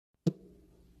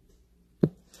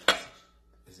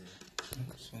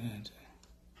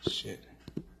Shit.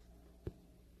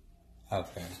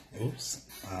 Okay. Oops.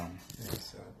 Yeah,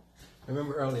 so I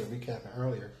remember recapping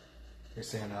earlier, you're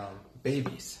saying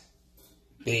babies.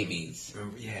 Babies.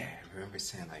 Remember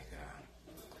saying like,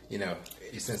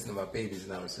 you said something about babies,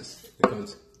 and I was just coming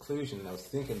to the conclusion, and I was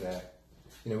thinking that,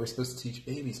 we're supposed to teach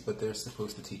babies, but they're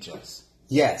supposed to teach us.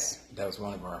 Yes. That was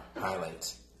one of our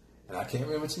highlights. And I can't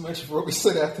remember too much of what we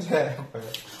said after that.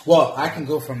 But. Well, I can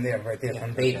go from there,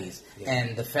 from babies. Yeah.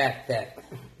 And the fact that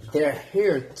they're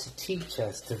here to teach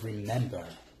us to remember,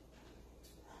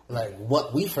 like,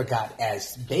 what we forgot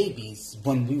as babies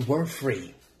when we were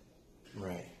free.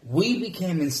 Right. We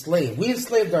became enslaved. We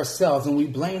enslaved ourselves, and we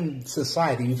blame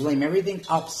society. We blame everything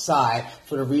outside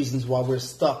for the reasons why we're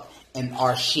stuck in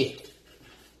our shit.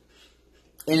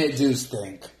 And it do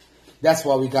stink. That's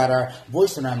why we got our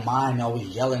voice in our mind always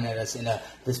yelling at us in a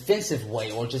defensive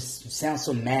way, or just sound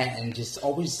so mad and just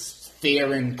always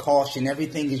fear and caution.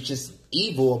 Everything is just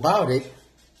evil about it.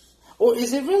 Or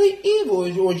is it really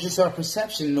evil, or just our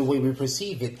perception and the way we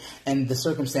perceive it and the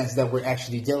circumstances that we're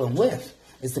actually dealing with?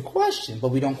 Is the question, but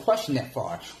we don't question that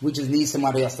far. We just need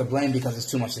somebody else to blame because it's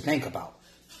too much to think about.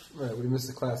 Right, we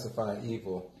must classify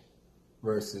evil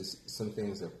versus some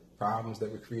things that problems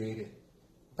that were created.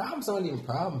 Problems aren't even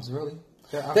problems, really.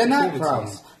 They're not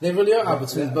problems. They really are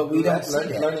opportunities, but we don't see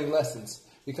that. Learning lessons.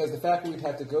 Because the fact that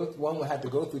one would have to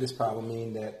go through this problem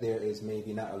mean that there is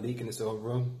maybe not a leak in this old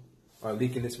room, or a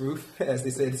leak in this roof, as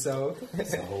they said so.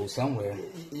 It's a hole somewhere.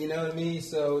 You know what I mean?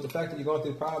 So the fact that you're going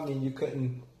through the problem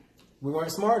means we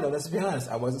weren't smart enough, let's be honest.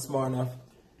 I wasn't smart enough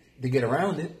to get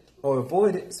around it or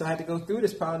avoid it, so I had to go through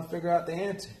this problem to figure out the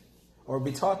answer, or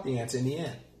be taught the answer in the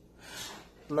end.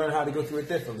 Learn how to go through it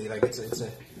differently. Like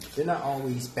they're not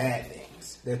always bad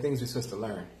things. They're things we're supposed to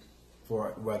learn.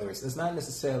 For whether it's not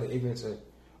necessarily ignorance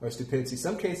or stupidity.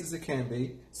 Some cases it can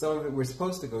be. Some of it we're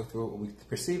supposed to go through what we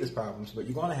perceive as problems, but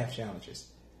you're going to have challenges.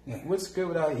 Yeah. What's good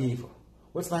without evil?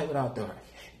 What's light without dark?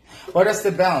 Well, that's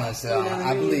the balance.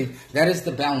 I believe that is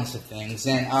the balance of things,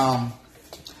 and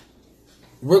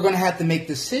we're going to have to make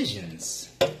decisions.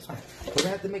 We're going to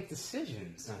have to make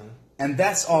decisions, and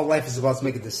that's all life is about: is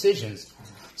making decisions.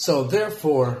 So,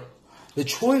 therefore, the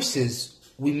choices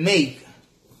we make,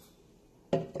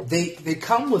 they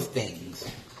come with things.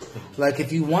 Like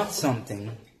if you want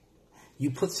something,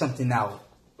 you put something out,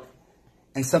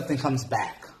 and something comes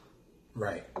back.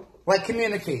 Right. Like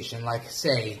communication. Like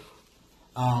say,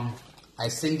 I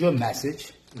send you a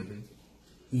message. Mm-hmm.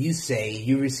 You say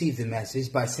you received the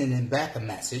message by sending back a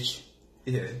message.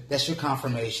 Yeah. That's your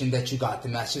confirmation that you got the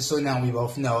message. So now we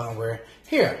both know and we're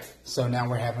here. So now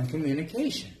we're having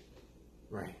communication.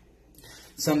 Right.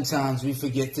 Sometimes we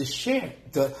forget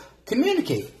to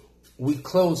communicate. We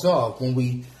close off when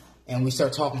we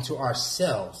start talking to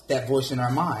ourselves, that voice in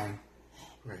our mind.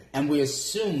 Right. And we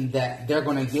assume that they're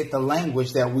going to get the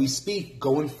language that we speak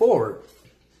going forward.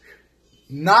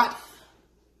 Not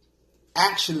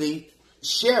actually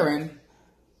sharing.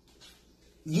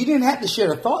 You didn't have to share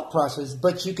the thought process,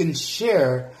 but you can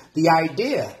share the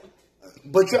idea.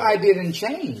 But your idea didn't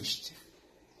change.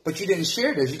 But you didn't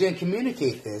share this. You didn't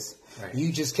communicate this. Right.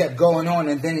 You just kept going on,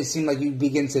 and then it seemed like you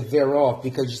begin to veer off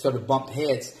because you started to bump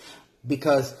heads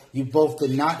because you both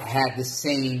did not have the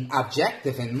same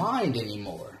objective in mind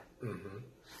anymore. Mm-hmm.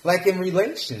 Like in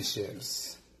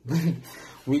relationships.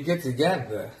 We get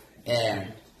together,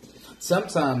 and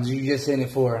sometimes you're just in it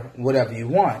for whatever you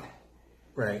want.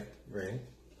 Right, right.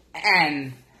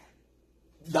 And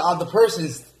the other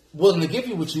person's willing to give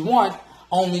you what you want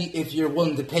only if you're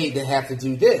willing to pay to have to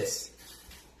do this.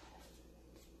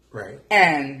 Right.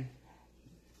 And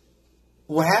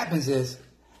what happens is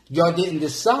y'all didn't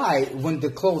decide when to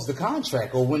close the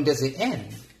contract or when does it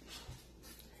end.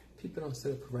 People don't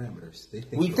set parameters. They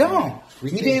think we don't.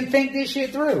 We didn't think this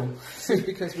shit through.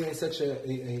 Because we're in such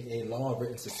a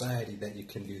law-written society that you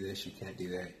can do this, you can't do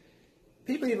that.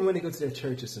 People, even when they go to their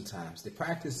churches sometimes, they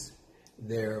practice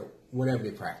their, whatever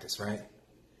they practice, right?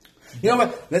 You know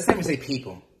what? Let's never say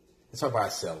people. Let's talk about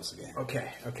ourselves again.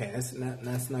 Okay.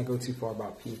 Let's not go too far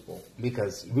about people.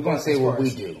 Because we're going to say what we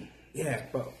do. Yeah,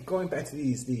 but going back to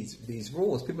these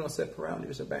rules, people don't set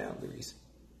parameters or boundaries.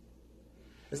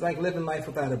 It's like living life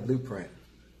without a blueprint.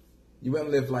 You wouldn't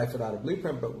live life without a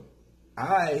blueprint, but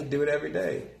I do it every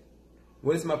day.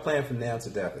 What is my plan from now to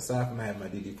death? Aside from having my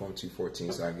DD Form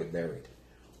 214 so I get buried.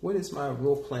 What is my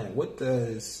real plan? What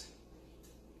does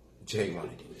Jay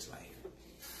want to do in his life?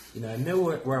 You know, I know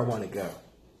where I want to go.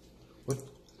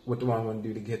 What do I want to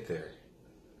do to get there?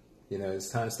 You know, it's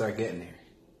time to start getting there.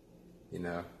 You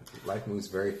know, life moves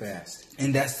very fast.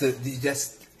 And that's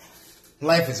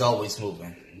life is always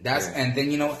moving. And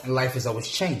then, you know, life is always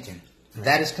changing.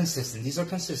 That is consistent. These are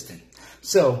consistent.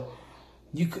 So,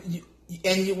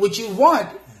 what you want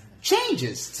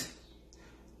changes.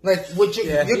 Like what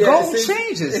your goal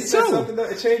changes it's too. Something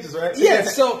that it changes, right? Yeah.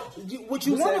 So what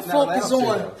you want to focus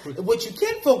on, what you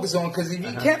can focus on, because if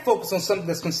you can't focus on something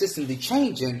that's consistently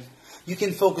changing, you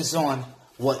can focus on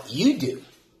what you do.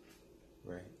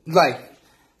 Right. Like,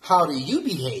 how do you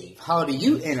behave? How do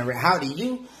you interact? How do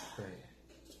you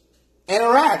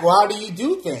interact? Well, how do you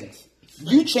do things?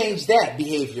 You change that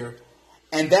behavior,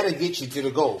 and that'll get you to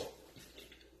the goal.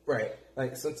 Right.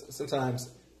 Like sometimes,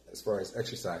 as far as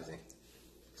exercising.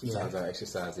 Sometimes I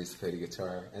exercise, I used to play the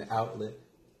guitar, an outlet.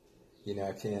 You know,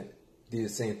 I can't do the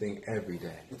same thing every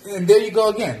day. And there you go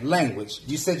again, language.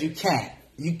 You said you can't.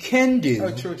 You can do.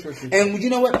 Oh, true. And you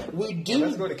know what? We do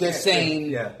the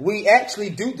same. Yeah. We actually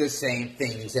do the same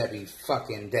things every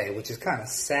fucking day, which is kind of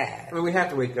sad. I mean, we have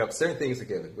to wake up. Certain things are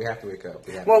given. We have to wake up.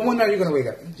 Well, when are you going to wake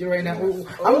up? You right now?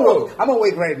 I'm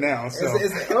awake right now. So.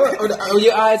 Are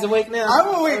your eyes awake now?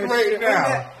 I'm awake right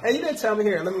now. And you didn't tell me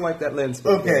here. Let me wipe that lens.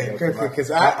 Okay, because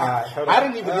I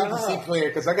didn't even need to see clear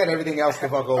because I got everything else to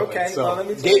fuck over. Okay, so well, let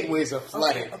me tell gateways are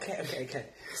flooded. Okay.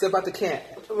 So about the can't.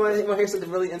 Want to hear something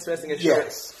really interesting and short?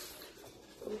 Yes.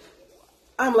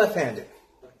 I'm left-handed.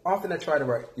 Often I try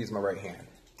to use my right hand,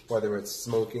 whether it's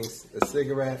smoking a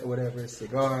cigarette or whatever,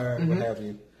 cigar, what have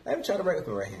you. I try to write with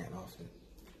my right hand often.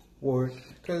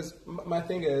 Because my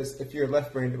thing is, if you're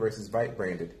left-brained versus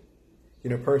right-brained,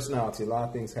 personality, a lot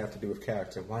of things have to do with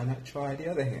character. Why not try the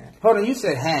other hand? Hold on, you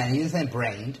said hand. You didn't say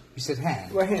brained. You said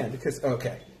hand. Well, hand, because,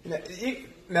 okay.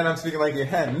 Now I'm speaking like your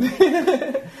hand.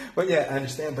 But yeah, I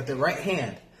understand. But the right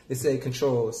hand, they say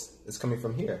controls is coming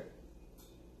from here.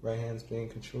 Right hand's being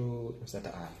controlled. What's that?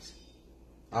 The eyes.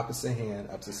 Opposite hand,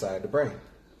 opposite side of the brain.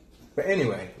 But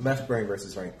anyway, left brain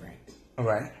versus right brain. All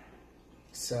right.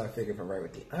 So I figure if I write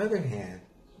with the other hand,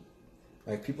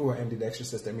 like people who are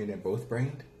ambidextrous, that mean they're both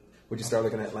brained. Would you start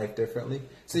looking at life differently?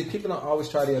 See, people don't always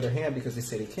try the other hand because they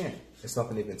say they can't. It's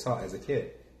something they've been taught as a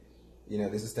kid.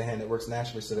 This is the hand that works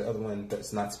naturally, so the other one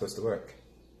that's not supposed to work.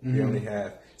 Mm-hmm. You only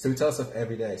have. So we tell ourselves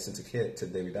every day since a kid till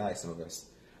the day we die. Some of us.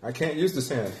 I can't use this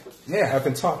hand. Yeah. I've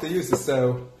been taught to use it.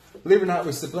 So, believe it or not,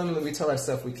 subliminally we tell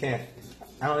ourselves we can't.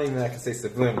 I don't even know if I can say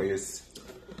subliminally.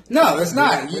 No, it's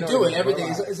not. You do it. Everything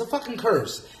is a fucking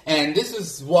curse. And this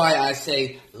is why I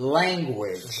say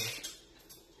language.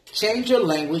 Change your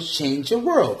language, change your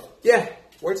world. Yeah.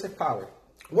 Words have power.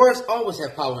 Words always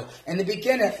have power. In the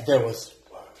beginning, there was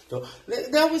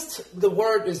the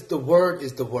word is the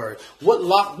word. What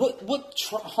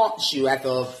haunts you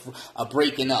after a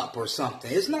breaking up or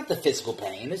something? It's not the physical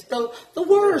pain. It's the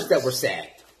words that were said.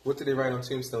 What did they write on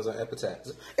tombstones or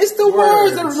epitaphs? It's the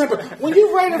words that remember. When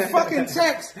you write a fucking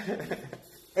text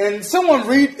and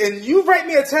you write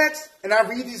me a text and I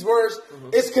read these words,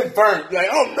 it's confirmed. You're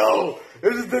like, oh no,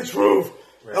 this is the truth.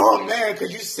 Right. Oh man,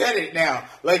 because you said it now.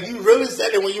 Like you really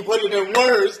said it when you put it in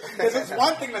words. Because it's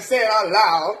one thing to say it out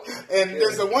loud, and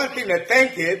there's the one thing to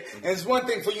think it, and it's one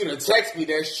thing for you to text me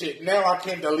that shit. Now I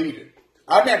can't delete it.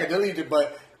 I mean, I can delete it,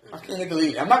 but I can't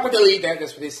delete it. I'm not going to delete that.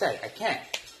 That's what they say. I can't.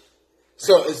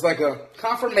 So it's like a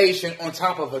confirmation on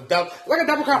top of a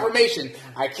double confirmation.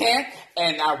 I can't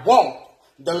and I won't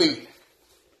delete.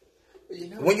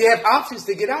 When you have options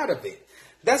to get out of it.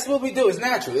 That's what we do. It's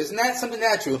natural. It's not something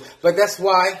natural. But that's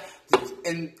why,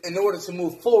 in order to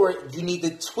move forward, you need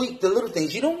to tweak the little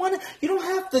things. You don't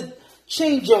have to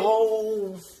change your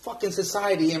whole fucking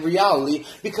society and reality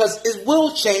because it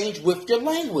will change with your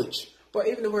language. But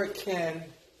even the word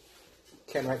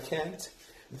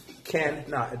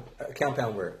not a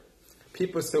compound word.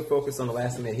 People are still focused on the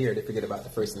last thing they hear. They forget about the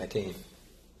first thing that came.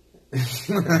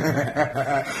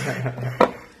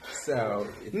 So,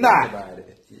 if you think about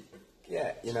it.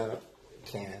 Yeah,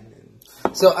 can.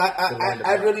 And so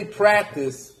I really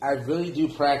practice. I really do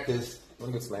practice.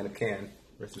 One good land of can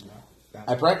versus not.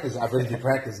 I really do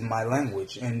practice my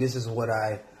language, and this is what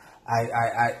I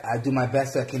do my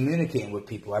best at communicating with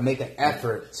people. I make an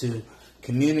effort to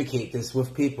communicate this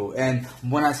with people, and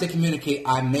when I say communicate,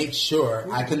 I make sure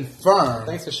I confirm.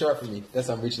 Thanks for sharpening me. That's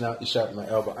I'm reaching out. You sharpen my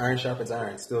elbow. Iron sharpens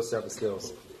iron. Still sharpens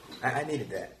skills. I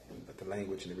needed that, but the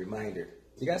language and the reminder.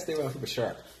 You gotta stay around people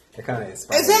sharp. It kind of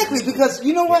inspires exactly, because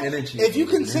you know what? If you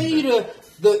continue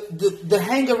to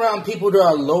hang around people that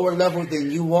are lower level than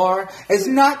you are, it's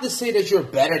not to say that you're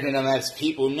better than them as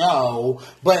people, no.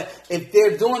 But if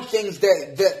they're doing things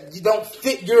that don't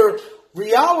fit your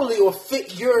reality or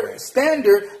fit your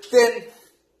standard, then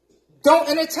don't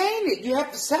entertain it. You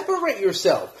have to separate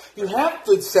yourself. You have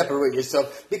to separate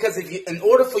yourself because in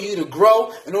order for you to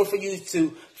grow, in order for you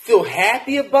to feel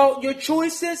happy about your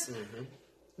choices. Mm-hmm.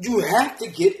 You have to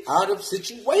get out of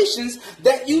situations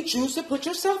that you choose to put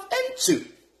yourself into.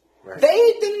 Right.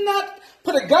 They did not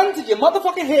put a gun to your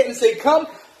motherfucking head and say, come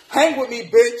hang with me,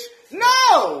 bitch.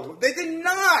 No, they did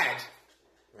not.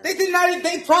 Right. They did not.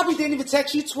 They probably didn't even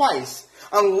text you twice.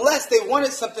 Unless they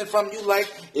wanted something from you,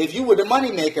 like if you were the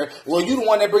moneymaker, well, you the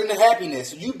one that bring the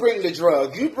happiness. You bring the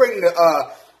drugs. You bring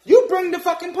the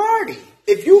fucking party.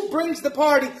 If you brings the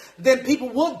party, then people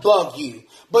will bug you.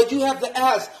 But you have to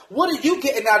ask, what are you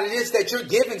getting out of this that you're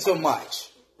giving so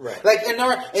much? Right. Like, and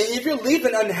if you're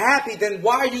leaving unhappy, then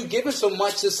why are you giving so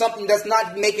much to something that's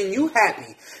not making you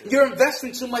happy? You're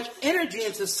investing too much energy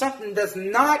into something that's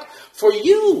not for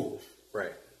you.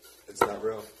 Right. It's not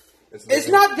real. It's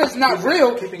not just not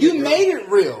real. You made it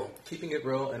real. Keeping it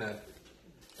real in a,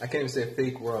 I can't even say a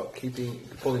fake world.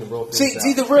 Pulling the real things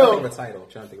See out. the real. I'm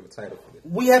trying to think of a title for it.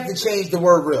 We have to change the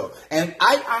word real, and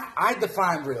I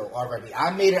define real already.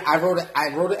 I made it. I wrote an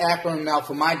acronym out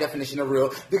for my definition of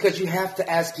real because you have to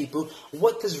ask people,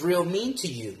 what does real mean to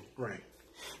you? Right.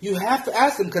 You have to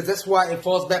ask them because that's why it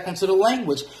falls back onto the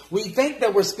language. We think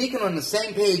that we're speaking on the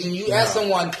same page, and you ask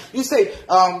someone, you say,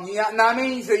 yeah, know what I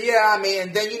mean? You say, yeah, I mean,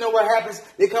 and then you know what happens?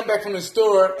 They come back from the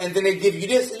store, and then they give you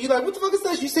this, and you're like, what the fuck is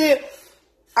this? You said,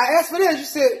 I asked for this. You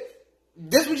said,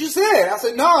 this what you said. I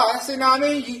said, no. I said, no, I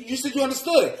mean, you said you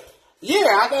understood. Yeah,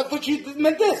 I thought you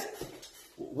meant this.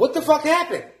 What the fuck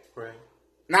happened? Right.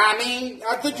 Nah, I mean,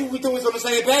 I thought we was on the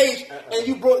same page, and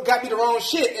you got me the wrong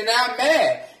shit, and now I'm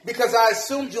mad because I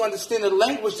assumed you understand the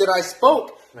language that I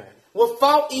spoke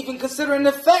without even considering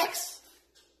the facts.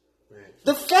 Right.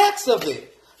 The facts of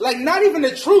it. Like, not even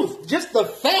the truth, just the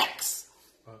facts.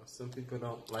 Some people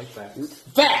don't like facts.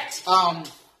 Facts.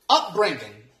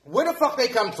 Upbringing. Where the fuck they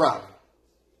come from?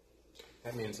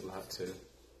 That means a lot, too.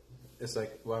 It's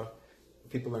like, well,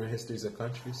 people learn histories of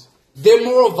countries. Their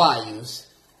moral values.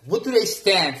 What do they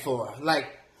stand for?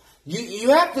 Like,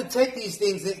 you have to take these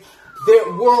things, their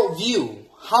worldview.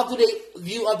 How do they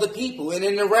view other people and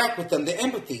interact with them? Their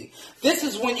empathy. This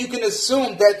is when you can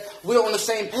assume that we're on the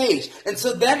same page.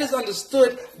 Until that is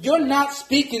understood, you're not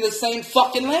speaking the same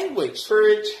fucking language.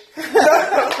 Preach.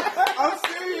 I'm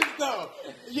serious, though.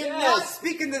 You're not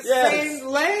speaking the same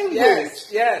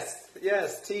language.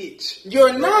 Yes, teach.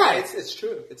 You're not. It's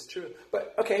true. It's true.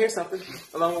 But, okay, here's something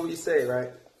along what you say, right?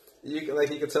 You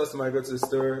can tell somebody to go to the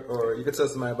store, or you can tell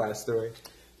somebody about a story.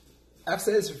 I've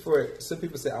said this before. Some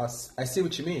people say, I see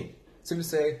what you mean. Some people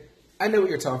say, I know what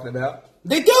you're talking about.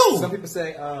 They do. Some people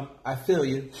say, I feel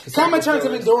you. Common terms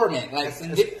of endearment. Like,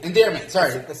 endearment,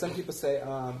 sorry. And some people say,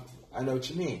 I know what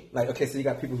you mean. Like, okay, so you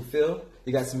got people who feel.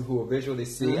 You got some who are visual. They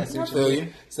see. I see what you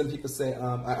mean. Some people say,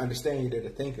 I understand you. They're the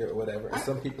thinker or whatever. And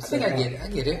some people say, I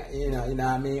get it. You know what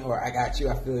I mean? Or I got you.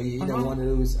 I feel you. You know, one of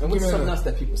those. And what's something else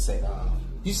that people say?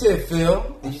 You said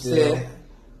feel. And you said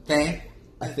think.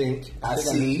 I think. I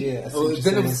see. Yeah.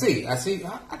 Then it was see. I see.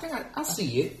 I think I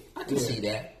see it. I can see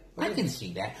that. I can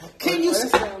see that. Can you?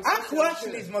 I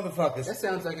question these motherfuckers. That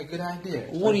sounds like a good idea.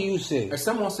 What do you say? If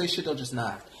someone won't say shit, they'll just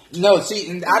nod. No, see,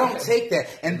 and I don't take that,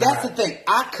 and that's the thing.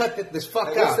 I cut this fuck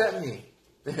out. What's that mean?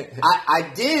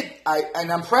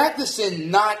 and I'm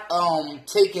practicing not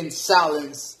taking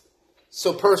silence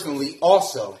so personally.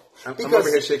 Also, I'm over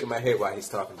here shaking my head while he's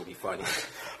talking to be funny.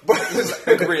 But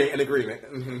in agreement.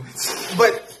 Mm-hmm.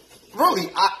 But really,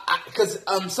 because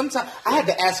sometimes I had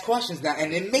to ask questions now,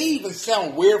 and it may even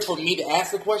sound weird for me to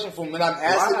ask the question from when I'm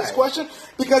asking this question,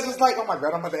 because it's like, oh my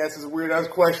god, I'm about to ask this weird ass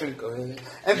question. Go ahead.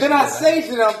 And then I say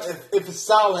to them, if it's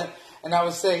silent, and I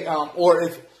would say, or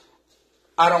if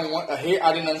I don't want to hear,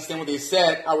 I didn't understand what they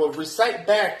said, I would recite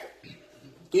back.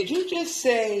 Did you just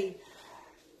say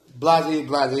blase,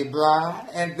 blase, blah?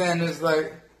 And then it's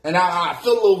like. And I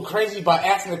feel a little crazy by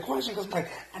asking the question because I'm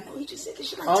like, I know you just said this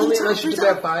shit like only 2 times. Only if you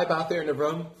put that vibe out there in the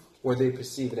room where they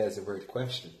perceive it as a weird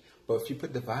question. But if you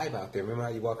put the vibe out there, remember how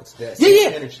you walk into that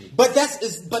energy. But that's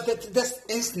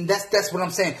instant. That's what I'm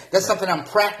saying. That's something I'm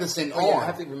practicing on. Yeah, I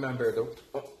have to remember,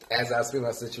 as I was feeling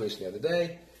my situation the other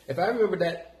day, if I remember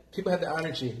that people have the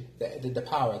energy, the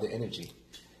power, the energy.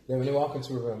 Then when they walk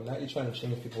into a room, not you trying to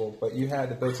change people, but you have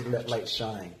the ability to let light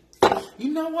shine.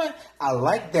 You know what? I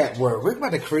like that word. We're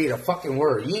about to create a fucking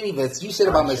word. You said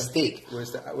it by mistake.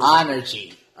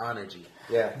 Energy. Energy.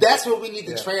 Yeah. That's what we need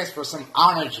to transfer, some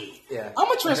energy. Yeah. I'm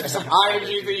going to transfer some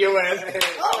energy to your ass.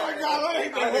 Oh my God.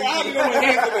 I don't know what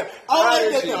hands it. I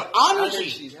like that.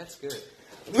 Energy. That's good.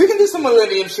 We can do some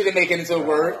millennium shit and make it into a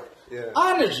word. Yeah.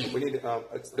 Energy. We need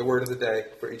the word of the day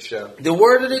for each show. The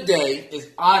word of the day is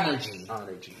energy.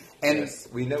 Energy. And yes,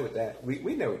 we know what that.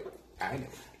 We know it. I know.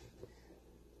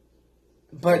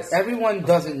 But everyone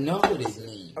doesn't know what it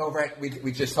means. Oh, right.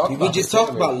 We just talked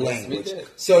about language.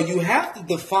 So you have to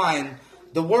define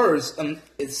the words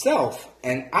itself,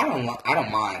 and I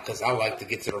don't mind because I like to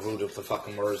get to the root of the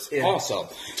fucking words also.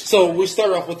 So we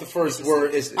start off with the first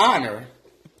word is honor.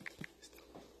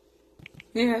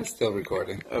 Yeah, it's still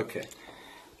recording. Okay.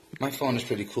 My phone is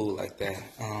pretty cool like that.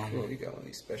 You got one of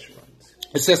these special ones.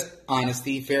 It says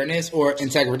honesty, fairness, or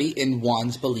integrity in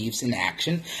one's beliefs and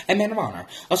action, a man of honor,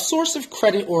 a source of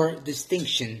credit or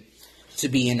distinction to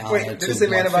be in honor. Wait, did it say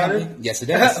man of honor? Yes, it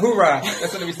does. Hoorah!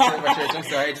 That's what we say in my church. I'm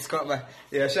sorry, I just caught my...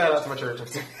 Yeah, shout out to my church.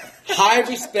 High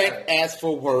respect as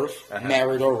for worth,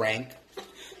 merit, or rank.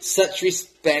 Such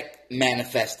respect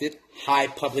manifested. High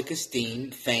public esteem,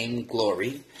 fame,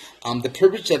 glory. The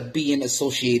privilege of being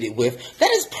associated with. That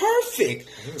is perfect.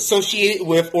 Associated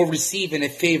with or receiving a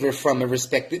favor from a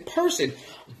respected person.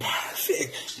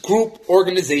 Perfect. Group,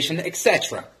 organization,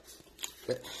 etc.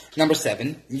 Number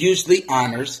 7. Usually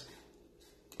honors.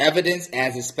 Evidence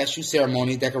as a special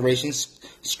ceremony, decoration,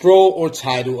 scroll, or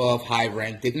title of high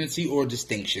rank, dignity, or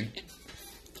distinction.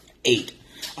 8.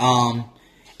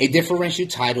 A differential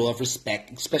title of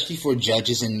respect, especially for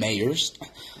judges and mayors.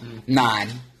 9.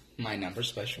 My number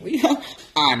especially.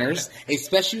 Honors. A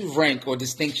special rank or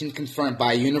distinction conferred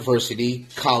by a university,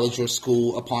 college, or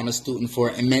school upon a student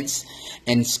for immense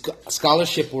and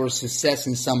scholarship or success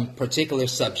in some particular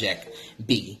subject.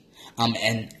 B.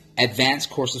 An advanced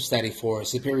course of study for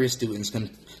superior students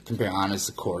compare honors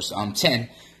to course. 10.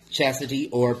 Chastity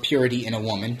or purity in a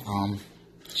woman.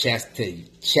 Chastity.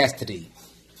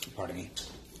 Pardon me.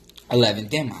 11.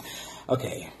 Damn.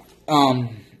 Okay. I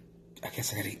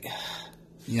guess I gotta...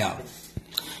 No.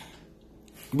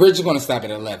 We're just going to stop at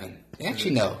 11.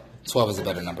 Actually, no. 12 is a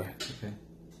better number. Okay.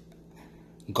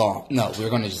 Golf. No, we're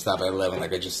going to just stop at 11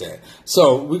 like I just said.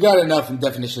 So, we got enough in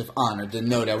definition of honor to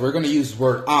know that we're going to use the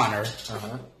word honor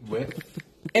with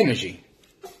energy.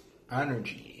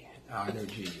 Energy,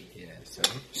 yeah.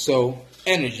 So,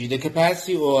 energy, the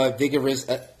capacity or vigorous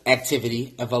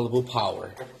activity, available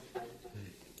power.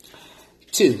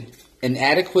 2. An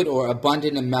adequate or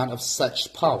abundant amount of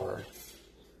such power.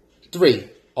 3.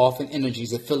 Often energy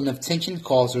is a feeling of tension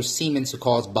caused or seeming to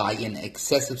cause by an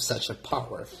excess of such a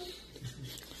power.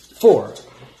 4.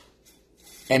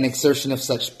 An exertion of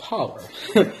such power.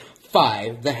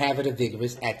 5. The habit of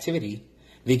vigorous activity.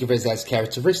 Vigorous as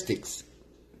characteristics.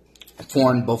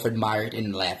 Foreign both admired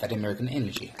and laugh at American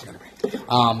energy.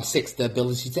 6. The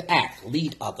ability to act,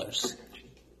 lead others.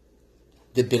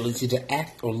 The ability to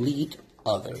act or lead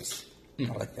others.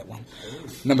 I like that one.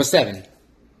 Number 7.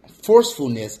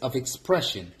 Forcefulness of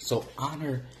expression. So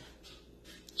honor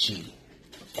G.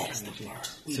 That's the word.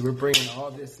 So we're bringing all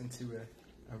this into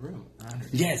a room. Honor.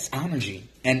 Yes, energy.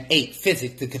 And 8.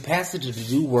 Physics. The capacity to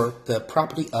do work. The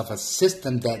property of a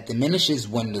system that diminishes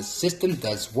when the system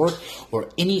does work or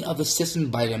any other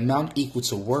system by the amount equal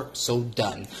to work so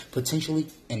done. Potentially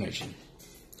energy.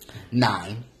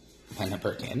 9. My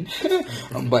number again.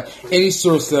 But any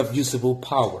source of usable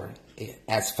power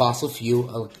as fossil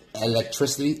fuel,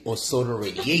 electricity, or solar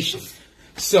radiation.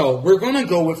 So we're going to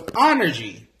go with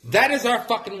energy. That is our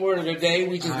fucking word of the day.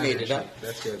 We just made it up.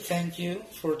 That's good. Thank you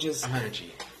for just,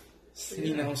 energy.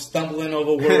 Stumbling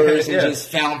over words and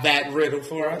just found that riddle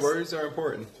for us. Words are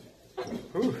important.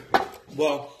 Whew.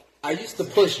 Well, I used to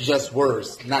push just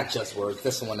words, not just words.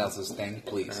 That's someone else's thing.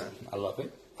 Please. I love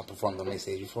it. I performed on my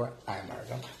stage before. I admire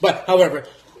them. But, however,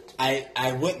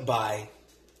 I went by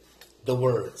the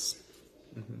words.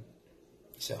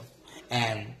 So,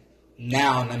 and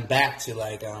now I'm back to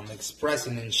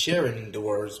expressing and sharing the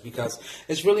words because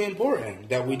it's really important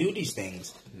that we do these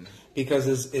things because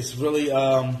it's really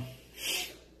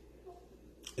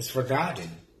it's forgotten.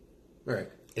 Right.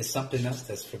 It's something else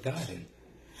that's forgotten.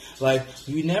 Like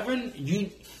you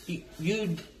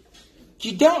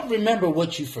don't remember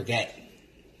what you forget.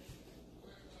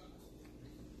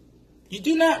 You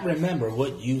do not remember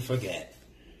what you forget,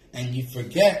 and you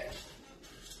forget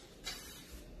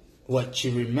what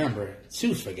you remember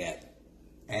to forget.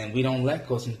 And we don't let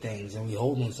go of some things, and we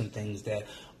hold on some things that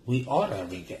we ought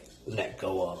to let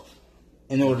go of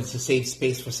in order to save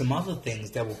space for some other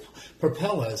things that will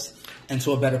propel us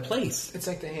into a better place. It's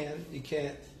like the hand. You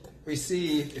can't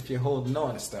receive if you're holding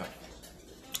on to stuff.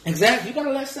 Exactly. You got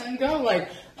to let something go. Like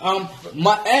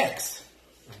my ex.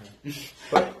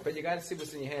 But you got to see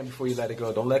what's in your hand before you let it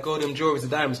go. Don't let go of them jewelries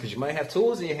and diamonds because you might have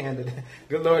tools in your hand that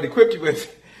good Lord equipped you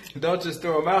with. Don't just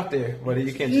throw them out there. But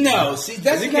you can't. No, see,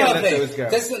 that's another thing.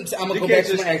 I'm gonna go back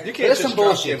to my ex. That's some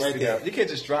bullshit right there. You can't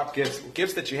just drop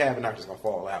gifts that you have and not just gonna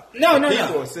fall out. No.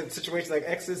 In situations like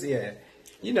exes, yeah.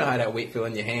 You know how that weight feel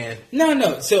in your hand.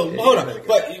 No. So hold on.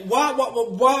 But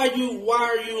why are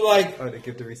you like to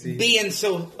get the receipt? Being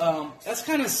so that's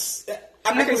kind of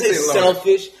I'm not I gonna can say say lower.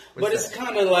 selfish, What's but it's that?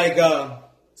 kind of like,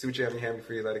 See what you have in your hand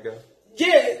before you let it go.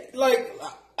 yeah, like,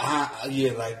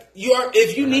 like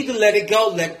if you need to let it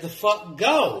go, let the fuck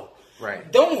go.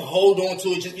 Right. Don't hold on to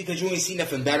it just because you ain't seen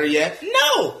nothing better yet.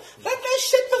 No, let that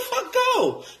shit the fuck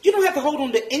go. You don't have to hold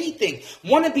on to anything.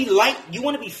 Want to be light? You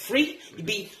want to be free? You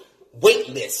be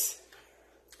weightless.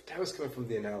 That was coming from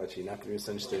the analogy, not the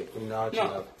misunderstood. From the analogy No,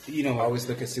 of, you know what? always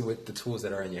look and see what the tools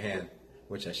that are in your hand,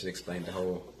 which I should explain the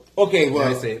whole. Okay, well,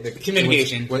 I say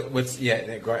communication. What's I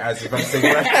was about to say.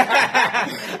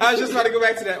 I was just about to go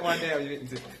back to that one day.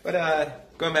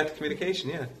 But going back to communication,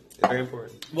 yeah, it's very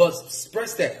important. Well,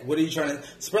 express that. What are you trying to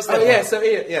express that? Oh yeah, part? so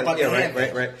yeah, About the hand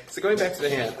thing. right. So going back to the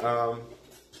hand,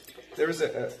 there was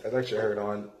a lecture I heard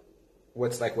on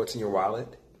what's in your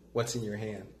wallet, what's in your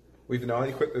hand. We've been all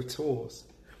equipped with tools,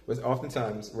 but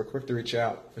oftentimes we're quick to reach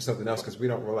out for something else because we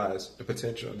don't realize the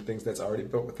potential and the things that's already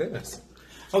built within us.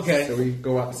 Okay. So we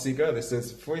go out and seek others. So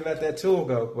it's before you let that tool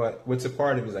go, but what's a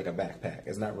part of it is like a backpack.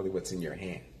 It's not really what's in your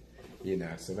hand,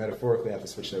 So metaphorically, I have to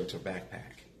switch it over to a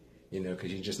backpack, because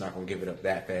you're just not going to give it up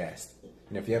that fast.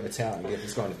 If you have a talent,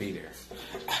 it's going to be there.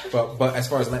 But as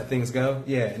far as letting things go,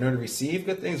 yeah, in order to receive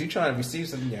good things, you're trying to receive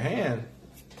something in your hand.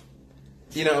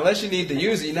 Unless you need to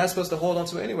use it, you're not supposed to hold on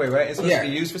to it anyway, right? It's supposed to be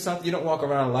used for something. You don't walk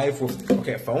around life with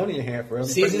a phone in your hand forever.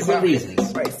 Seasons and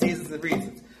reasons. Right, seasons and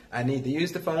reasons. I need to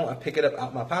use the phone. I pick it up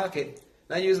out my pocket.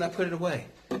 Not use it. I put it away.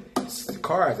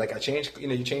 Cars, like I change.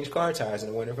 You change car tires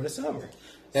in the winter for the summer.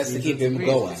 That's to keep them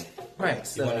going. Right.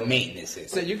 So you want to maintenance it.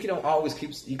 So you can always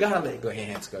keep. You gotta let your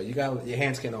hands go. Your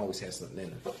hands can't always have something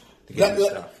in them to get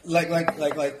stuff.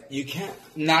 Like you can't.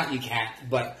 Not you can't,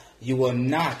 but you will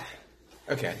not.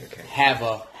 Okay. Have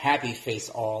a happy face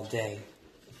all day.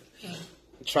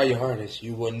 Try your hardest.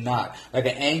 You will not. Like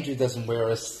an angel doesn't wear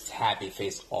a happy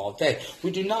face all day. We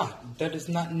do not. That is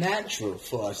not natural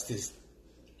for us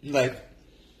to,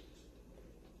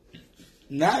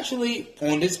 naturally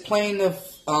on this plane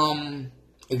of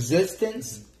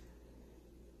existence,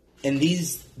 and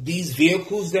these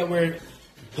vehicles that we're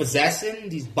possessing,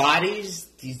 these bodies,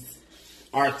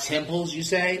 our temples, you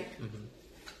say,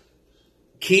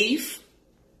 Keith,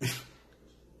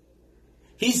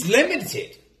 he's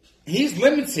limited. He's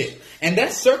limited, and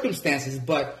that's circumstances,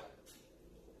 but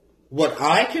what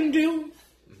I can do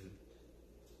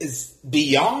is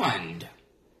beyond.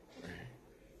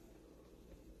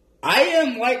 I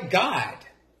am like God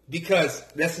because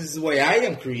this is the way I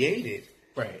am created.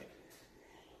 Right.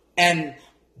 And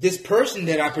this person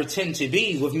that I pretend to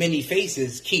be with many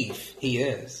faces, Keith, he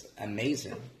is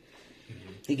amazing.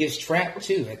 He gets trapped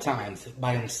too at times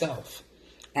by himself.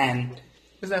 And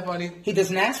is that funny? He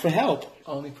doesn't ask for help.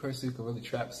 Only person who can really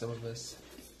trap some of us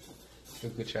who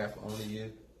could trap only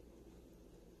you.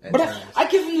 But I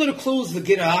give him little clues to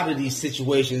get out of these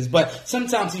situations, but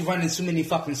sometimes he runs in too many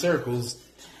fucking circles,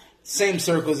 same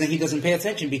circles, and he doesn't pay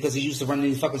attention because he used to run in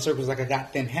these fucking circles like a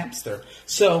goddamn hamster.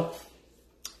 So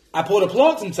I pull the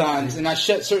plug sometimes and I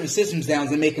shut certain systems down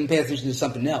and make him pay attention to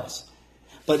something else.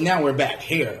 But now we're back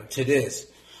here to this.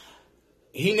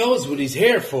 He knows what he's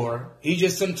here for. He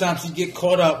just sometimes he get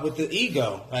caught up with the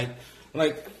ego. Like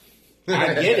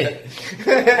I get it.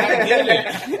 I get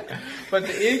it. But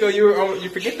the ego, you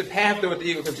forget the path though with the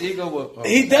ego because the ego will. Oh,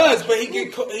 he does, but he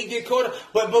get caught up.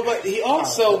 But he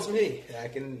also. That's me. I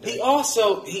can. He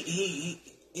also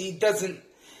he doesn't.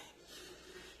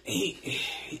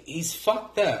 He's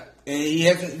fucked up, and he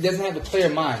doesn't have a clear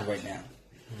mind right now.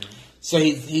 So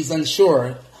he's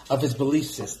unsure of his belief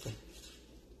system.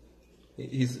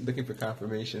 He's looking for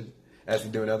confirmation as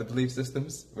in doing other belief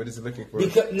systems. What is he looking for?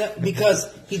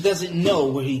 Because he doesn't know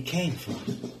where he came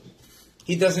from.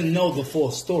 He doesn't know the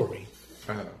full story.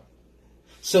 Uh-huh.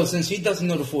 So since he doesn't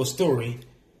know the full story,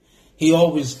 he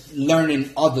always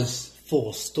learning others'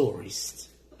 full stories.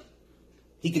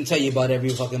 He can tell you about every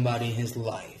fucking body in his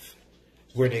life,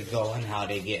 where they go and how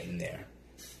they get in there,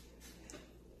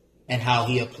 and how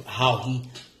he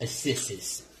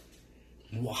assists,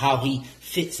 how he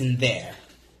fits in there.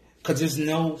 Because there's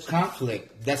no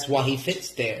conflict. That's why he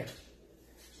fits there.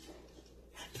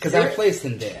 Because I placed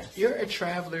him there. You're a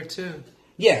traveler too.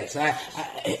 Yes, I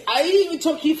even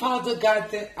taught Keith how to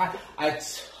goddamn. I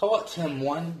taught him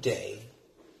one day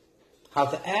how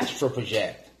to astral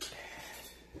project.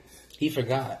 He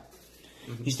forgot.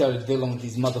 Mm-hmm. He started dealing with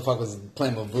these motherfuckers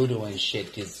playing with voodoo and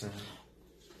shit. Just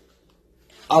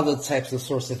other types of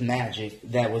source of magic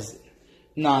that was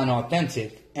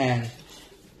non-authentic, and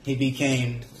he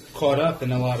became caught up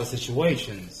in a lot of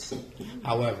situations.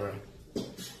 However,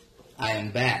 I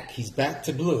am back. He's back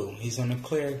to blue. He's on a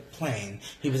clear plane.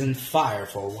 He was in fire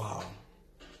for a while.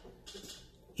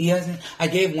 He hasn't.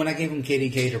 When I gave him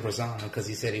KDK to Prasanna because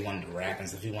he said he wanted to rap and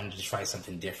stuff. He wanted to try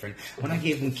something different. When I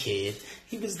gave him Kid,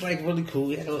 he was like really cool.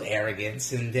 He had a little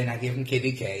arrogance, and then I gave him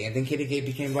KDK, and then KDK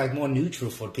became like more neutral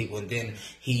for the people. And then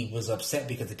he was upset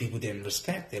because the people didn't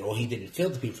respect it, or he didn't feel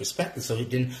the people respected. So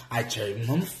I turned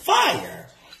him fire,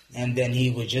 and then he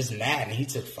was just mad, and he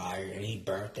took fire and he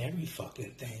burnt every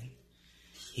fucking thing.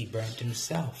 He burnt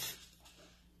himself.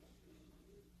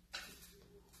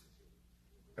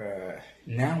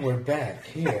 Now we're back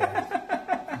here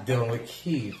dealing with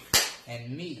Keith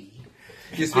and me.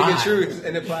 You're speaking truth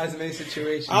and it applies in any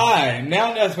situation.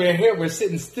 Now that we're here, we're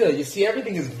sitting still. You see,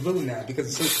 everything is blue now because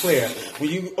it's so clear.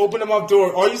 When you open them up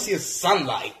door, all you see is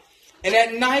sunlight. And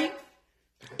at night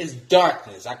is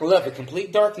darkness. I love it.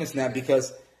 Complete darkness now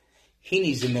because he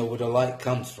needs to know where the light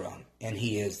comes from. And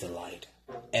he is the light.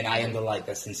 And I am the light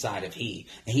that's inside of he.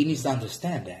 And he needs to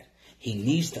understand that. He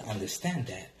needs to understand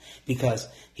that because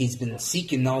he's been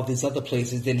seeking all these other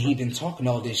places. Then he's been talking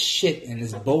all this shit and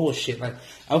this bullshit. Like,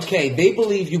 okay, they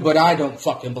believe you, but I don't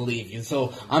fucking believe you.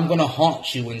 So I'm going to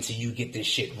haunt you until you get this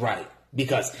shit right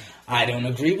because I don't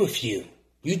agree with you.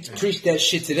 You preach that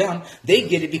shit to them. They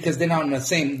get it because they're not on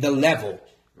the level.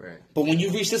 Right. But when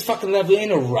you reach this fucking level, ain't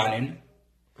no running.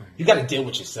 You got to deal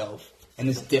with yourself. And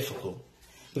it's difficult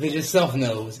because yourself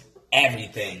knows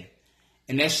everything.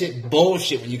 And that shit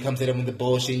bullshit when you come to them with the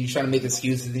bullshit. You trying to make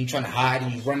excuses and you trying to hide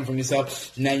and you run from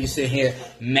yourself. Now you sit here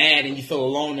mad and you feel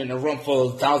alone in a room full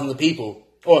of thousands of people.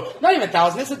 Or not even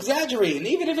thousands, it's exaggerating.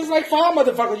 Even if it's like 5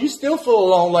 motherfuckers, you still feel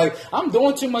alone. Like, I'm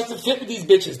doing too much to fit with these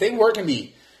bitches. They working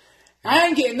me. I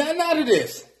ain't getting nothing out of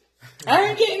this.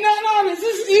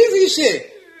 This is easy shit.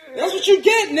 That's what you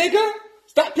get, nigga.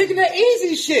 Stop picking that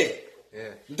easy shit.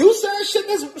 Yeah. Do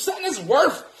something that's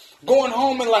worth going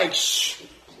home and like, shh.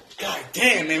 God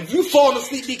damn, man. If you falling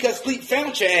asleep because sleep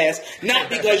found your ass,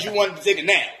 not because you wanted to take a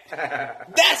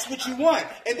nap. That's what you want.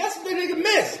 And that's what that nigga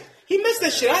missed. He missed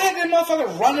that shit. I had that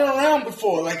motherfucker running around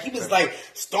before. Like, he was, like,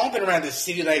 stomping around the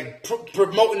city, like,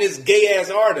 promoting this gay-ass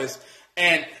artist.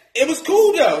 And it was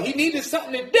cool, though. He needed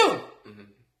something to do. Mm-hmm.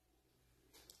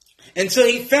 Until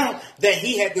he found that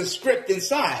he had the script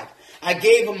inside. I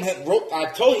told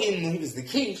him when he was the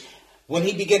key, when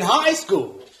he began high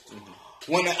school.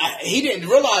 When he didn't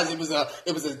realize it was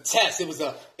a test, it was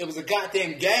a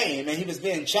goddamn game, and he was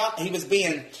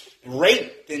being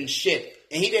raped and shit,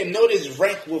 and he didn't know this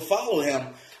rank would follow him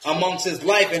amongst his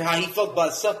life and how he felt about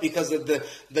himself because of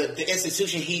the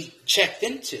institution he checked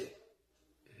into.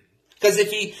 Because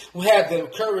if he had the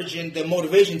courage and the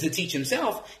motivation to teach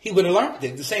himself, he would have learned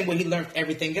it the same way he learned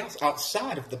everything else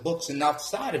outside of the books and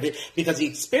outside of it because he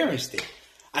experienced it.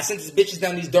 I sent his bitches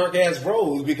down these dark-ass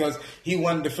roads because he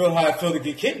wanted to feel how I feel to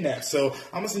get kidnapped. So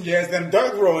I'm going to send your ass down the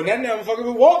dark road. And that motherfucker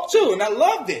would walk too. And I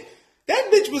loved it.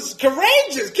 That bitch was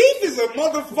courageous. Keith is a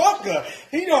motherfucker.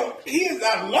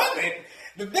 I love it.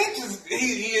 The bitch is,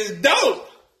 he is dope.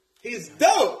 He's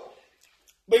dope.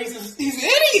 But he's an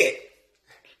idiot.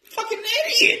 Fucking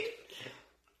idiot.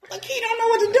 Like, he don't know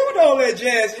what to do with all that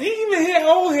jazz. He even hear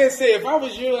old head say, if I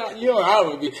was you, I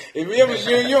would be. If it was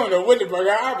you in the Wittenberg,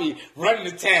 I'd be running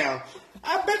the town.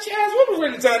 I bet your ass would be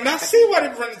running the town. And I see why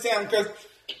they run the town, because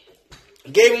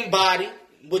gave him body,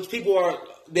 which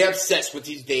they're obsessed with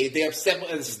these days. They're obsessed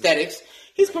with aesthetics.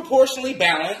 He's proportionally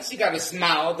balanced. He got a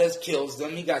smile that kills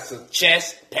them. He got some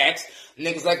chest, pecs,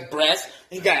 niggas like breasts.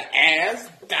 He got ass,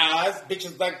 thighs,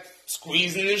 bitches like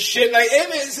squeezing and shit. Like,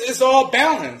 it's all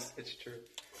balanced. It's true.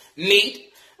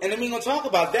 Meat, and then we gonna talk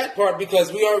about that part because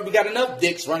we got enough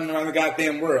dicks running around the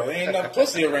goddamn world. There ain't enough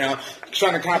pussy around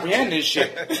trying to comprehend this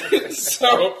shit.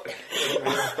 So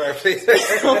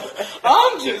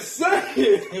I'm just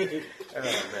saying. Oh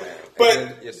man!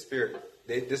 But your spirit.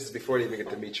 This is before they even get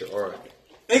to meet your aura.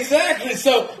 Exactly.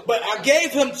 But I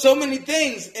gave him so many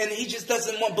things, and he just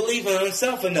doesn't believe in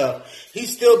himself enough. He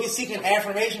still be seeking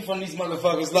affirmation from these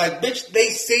motherfuckers. Like, bitch, they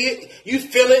see it, you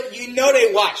feel it, you know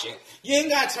they watching. You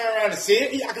ain't got to turn around and see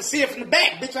it. I can see it from the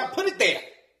back. Bitch, I put it there.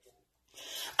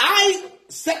 I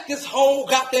set this whole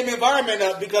goddamn environment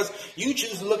up because you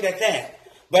choose to look at that.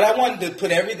 But I wanted to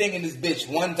put everything in this bitch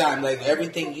one time. Like,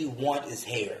 everything you want is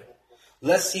here.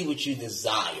 Let's see what you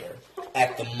desire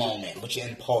at the moment, what you're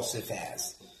impulsive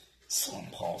as. So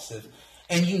impulsive.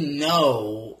 And you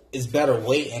know it's better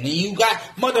waiting. And you got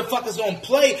motherfuckers on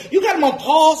play. You got them on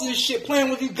pause and shit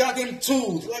playing with these goddamn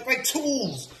tools. Like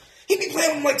tools. He be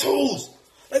playing with my tools.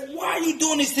 Like, why are you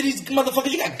doing this to these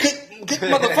motherfuckers? You got good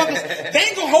motherfuckers. They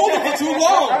ain't gonna hold them for too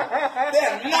long.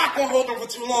 They're not gonna hold them for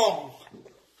too long.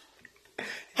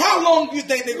 How long do you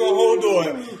think they're gonna hold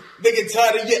on? They get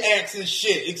tired of your acts and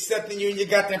shit, accepting you and your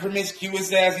goddamn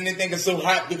promiscuous ass, and they think it's so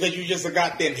hot because you just a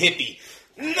goddamn hippie.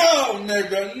 No,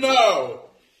 nigga, no.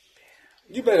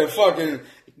 You better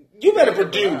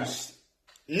produce.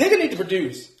 Nigga need to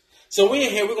produce. So we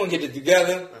in here, we're gonna get it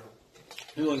together.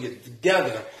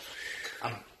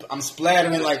 I'm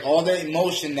splattering like all that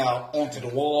emotion now onto the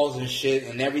walls and shit.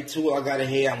 And every tool I got in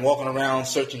here, I'm walking around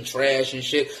searching trash and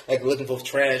shit, like looking for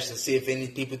trash to see if any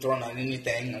people throwing out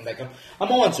anything.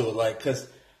 I'm onto it, like, cause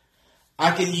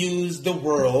I can use the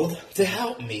world to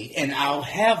help me, and I'll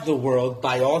have the world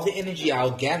by all the energy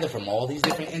I'll gather from all these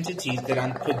different entities that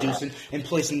I'm producing and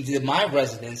placing into my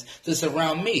residence to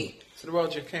surround me. So the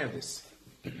world's your canvas.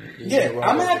 Yeah,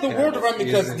 I'm gonna have the world around me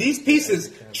because these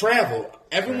pieces travel.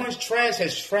 Everyone's trash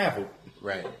has traveled.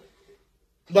 Right.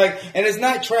 Like, and it's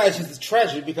not trash; it's a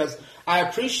treasure because I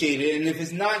appreciate it. And if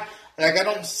it's not, like, I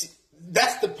don't see.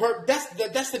 That's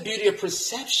the beauty of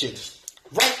perception,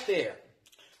 right there.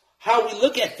 How we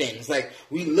look at things, like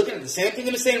we looking at the same thing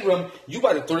in the same room. You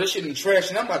about to throw that shit in the trash,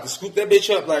 and I'm about to scoop that bitch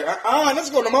up. Like,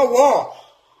 let's go to my wall.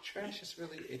 Trash is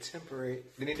really a temporary.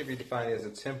 They need to be defined as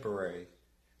a temporary.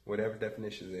 Whatever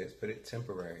definition it is, put it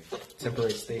temporary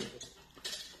state.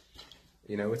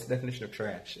 You know, what's the definition of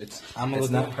trash? It's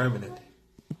not permanent.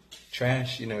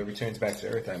 Trash, returns back to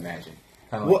earth, I imagine.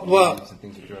 Kind of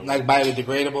like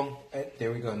biodegradable.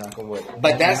 There we go, knock on wood.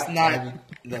 But that's not.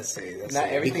 Let's say not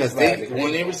everything because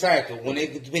when they recycle, when they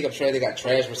pick up trash, they got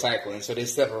trash recycling, so they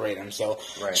separate them. So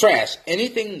trash,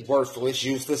 anything worthless,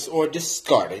 useless, or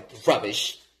discarded,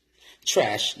 rubbish.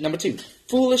 Trash. Number 2,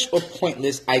 foolish or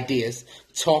pointless ideas,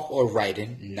 talk or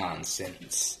writing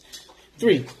nonsense.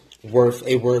 3,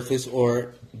 worthless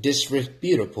or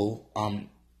disreputable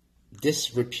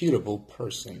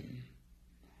person.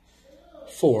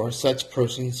 4, such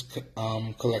person's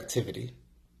collectivity.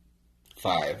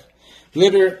 5,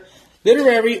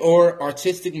 literary or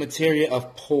artistic material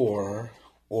of poor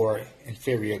or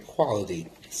inferior quality.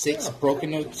 6,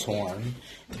 broken or torn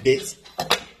bits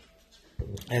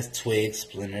as twigs,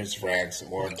 splinters, rags,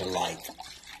 or the like.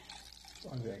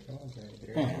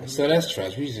 So that's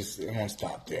trash. I'm gonna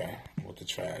stop there with the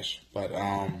trash. But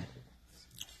I'm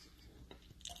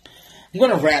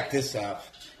gonna wrap this up,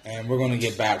 and we're gonna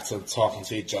get back to talking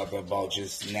to each other about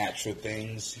just natural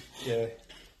things. Yeah.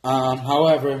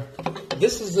 However,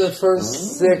 this is the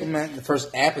first segment, the first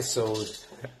episode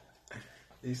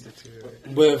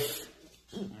with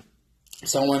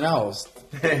someone else.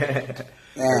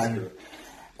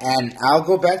 And I'll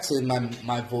go back to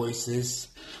my voices.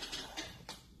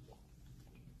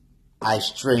 I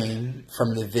stream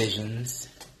from the visions.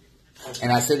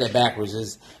 And I said that backwards.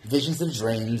 It's visions of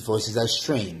dreams, voices I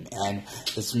stream. And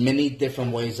there's many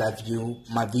different ways I view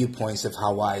my viewpoints of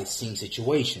how I see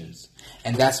situations.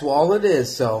 And that's what all it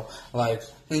is. So, like,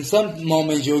 in some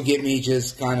moments you'll get me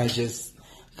just kind of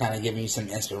giving you some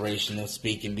inspirational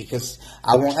speaking, because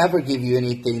I won't ever give you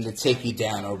anything to take you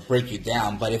down or break you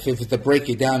down. But if it's to break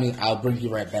you down, I'll bring you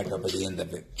right back up at the end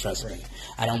of it. Trust me.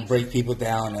 I don't break people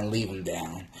down and leave them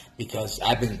down, because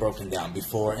I've been broken down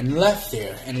before and left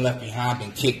there and left behind,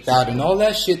 been kicked out and all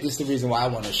that shit. This is the reason why I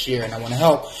want to share and I want to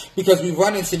help, because we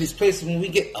run into these places when we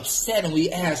get upset and we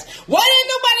ask, why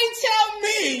didn't nobody tell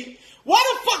me? Why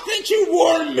the fuck didn't you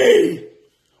warn me?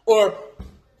 Or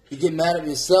you get mad at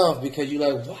yourself because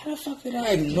you're like, why the fuck did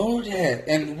I ignore that?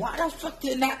 And why the fuck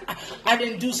did I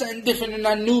didn't do something different and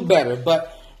I knew better?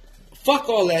 But fuck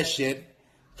all that shit,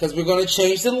 because we're going to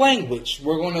change the language.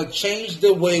 We're going to change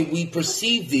the way we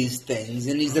perceive these things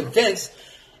and these events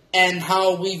and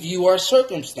how we view our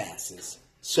circumstances.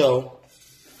 So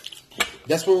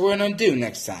that's what we're going to do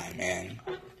next time, man.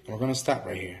 We're going to stop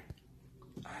right here.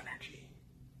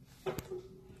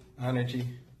 Energy.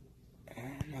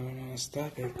 I don't know how to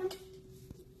stop it.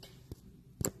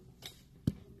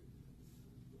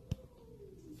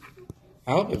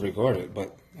 I hope it recorded,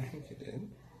 but I think it did.